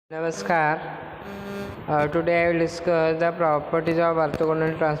Namaskar. Today I will discuss the properties of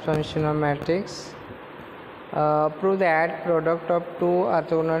orthogonal transformation of matrix. Prove that product of two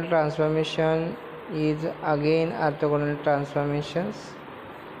orthogonal transformation is again orthogonal transformations.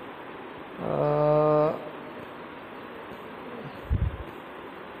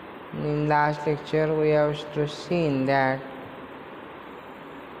 In last lecture we have seen that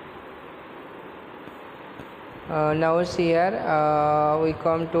now here we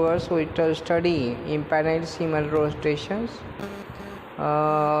come towards we study infinite decimal rotations.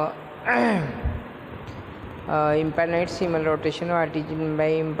 Infinite decimal rotation, what is meant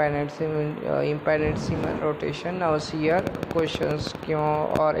by infinite decimal rotation? Now here questions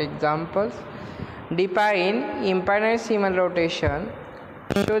or examples. Define infinite decimal rotation.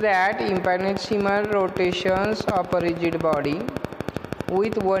 Show that infinite decimal rotations of a rigid body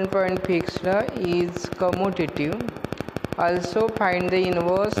with one point fixed is commutative. Also find the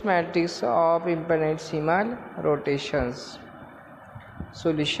inverse matrix of infinitesimal rotations.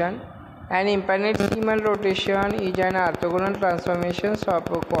 Solution: an infinitesimal rotation is an orthogonal transformation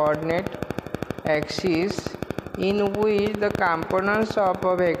of a coordinate axis in which the components of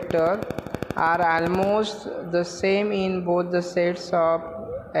a vector are almost the same in both the sets of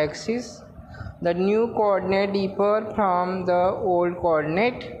axes. The new coordinate differ from the old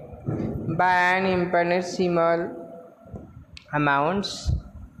coordinate by an infinitesimal amounts.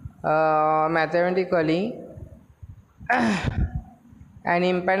 Mathematically, an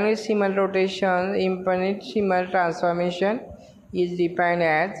infinitesimal transformation is defined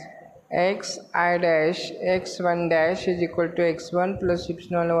as xi dash x1 dash is equal to x1 plus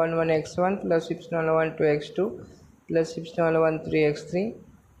epsilon 1 x1 plus epsilon 1 2 x2 plus epsilon 1 3 x3.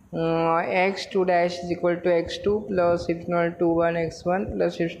 X2 dash is equal to x2 plus epsilon 2 1 x1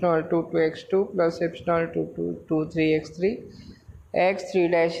 plus epsilon 2 2 x2 plus epsilon 2 2 3 x3.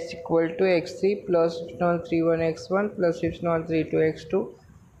 X3 dash is equal to x3 plus epsilon 3 1 x1 plus epsilon 3 2 x2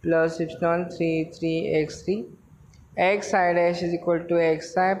 plus epsilon 3 3 x3. Xi dash is equal to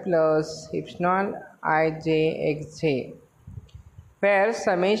xi plus epsilon ij xj, where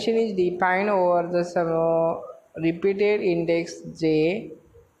summation is defined over the repeated index j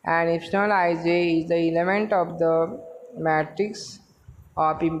and epsilon ij is the element of the matrix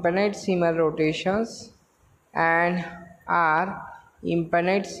of infinitesimal rotations and are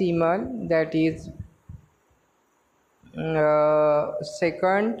infinitesimal, that is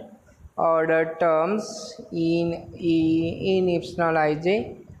second order terms in epsilon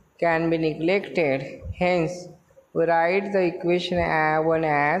ij can be neglected. Hence we write the equation one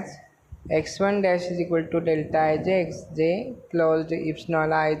as x1 dash is equal to delta ij xj plus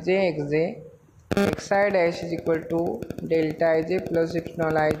epsilon ij xj. Xi dash is equal to delta ij plus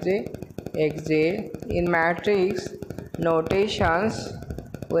epsilon ij xj. In matrix notations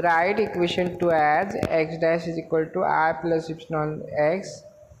we write equation 2 as x dash is equal to I plus epsilon x,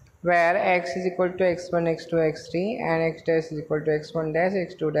 where x is equal to x1 x2 x3 and x dash is equal to x1 dash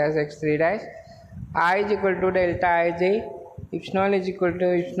x2 dash x3 dash. I is equal to delta ij, epsilon is equal to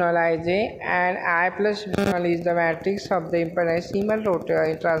epsilon ij, and I plus epsilon is the matrix of the infinitesimal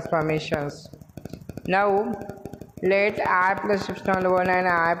transformations. Now let I plus epsilon 1 and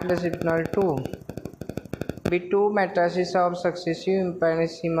I plus epsilon 2 be two matrices of successive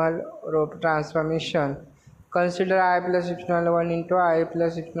infinitesimal transformation. Consider I plus epsilon 1 into I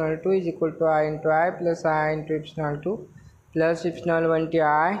plus epsilon 2 is equal to I into I plus I into epsilon 2 plus epsilon 1 to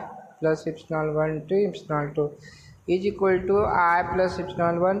I plus epsilon 1 to epsilon 2 is equal to I plus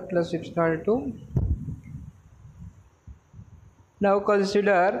epsilon 1 plus epsilon 2. Now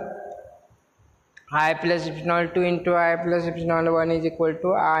consider I plus epsilon 2 into I plus epsilon 1 is equal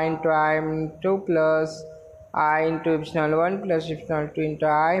to I into I into plus I into epsilon 1 plus epsilon 2 into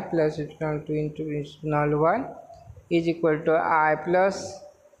I plus epsilon 2 into epsilon 1 is equal to I plus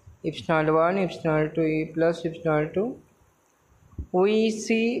epsilon 1 epsilon 2 plus epsilon 2. We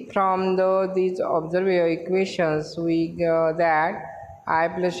see from these observable equations that I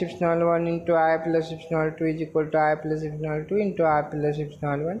plus epsilon 1 into I plus epsilon 2 is equal to I plus epsilon 2 into I plus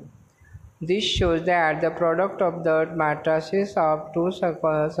epsilon 1. This shows that the product of the matrices of two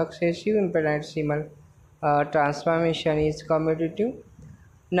successive infinitesimal transformation is commutative.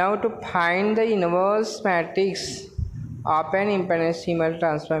 Now to find the inverse matrix of an infinitesimal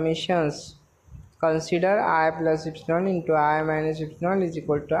transformations, consider I plus epsilon into I minus epsilon is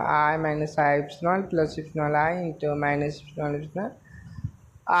equal to I minus I epsilon plus epsilon I into minus epsilon epsilon.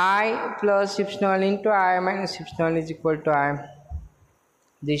 I plus epsilon into I minus epsilon is equal to I.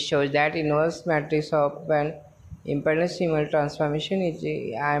 This shows that inverse matrix of an infinitesimal transformation is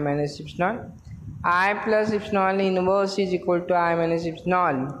I minus epsilon. I plus epsilon inverse is equal to I minus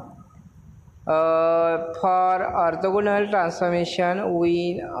epsilon. For orthogonal transformation,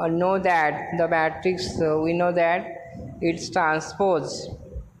 we know that the matrix, we know that its transpose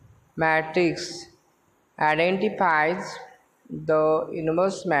matrix identifies the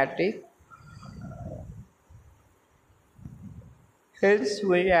inverse matrix. Hence,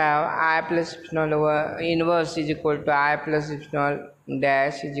 we have I plus epsilon over inverse is equal to I plus epsilon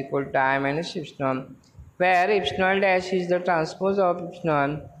dash is equal to I minus epsilon, where epsilon dash is the transpose of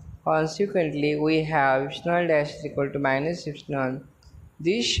epsilon. Consequently, we have epsilon dash is equal to minus epsilon.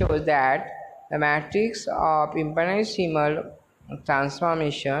 This shows that the matrix of infinitesimal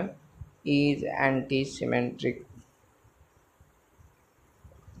transformation is antisymmetric.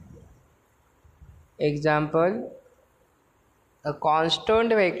 Example: a constant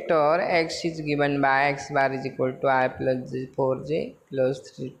vector x is given by x bar is equal to I plus 4j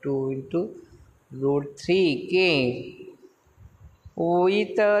plus 2 into root 3k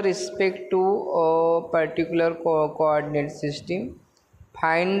with respect to a particular coordinate system.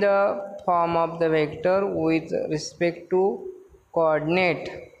 Find the form of the vector with respect to coordinate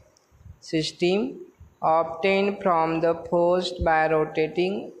system obtained from the first by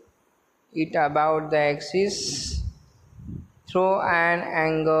rotating it about the axis through an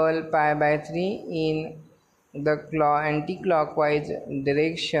angle pi by 3 in the anti-clockwise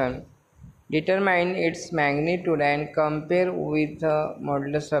direction. Determine its magnitude and compare with the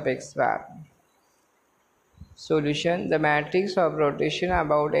modulus of x bar. Solution: the matrix of rotation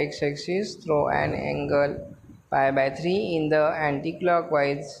about x-axis through an angle pi by 3 in the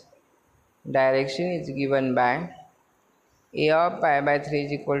anti-clockwise direction is given by a of pi by 3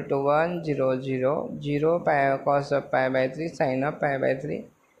 is equal to 1 0 0 0 pi cos of pi by 3 sin of pi by 3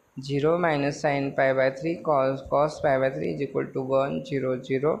 0 minus sin pi by 3 cos pi by 3 is equal to 1 0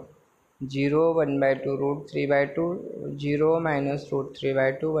 0 0 1 by 2 root 3 by 2 0 minus root 3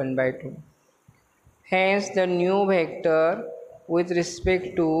 by 2 1 by 2. Hence the new vector with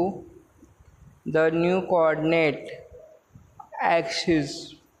respect to the new coordinate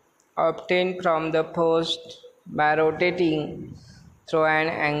axis obtained from the first by rotating through an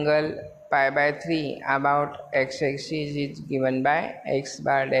angle pi by 3 about x-axis is given by x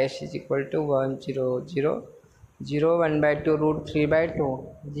bar dash is equal to 1 0 0 0 1 by 2 root 3 by 2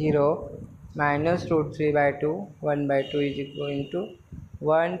 0 minus root 3 by 2 1 by 2 is equal to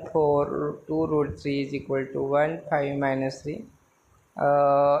 1 4 2 root 3 is equal to 1 5 minus 3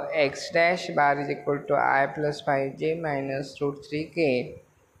 x dash bar is equal to I plus 5j minus root 3k.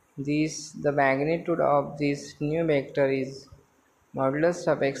 The magnitude of this new vector is modulus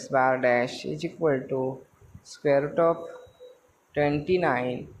of x bar dash is equal to square root of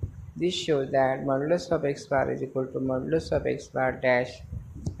 29. This shows that modulus of x bar is equal to modulus of x bar dash,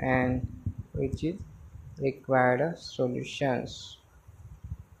 and which is required solutions.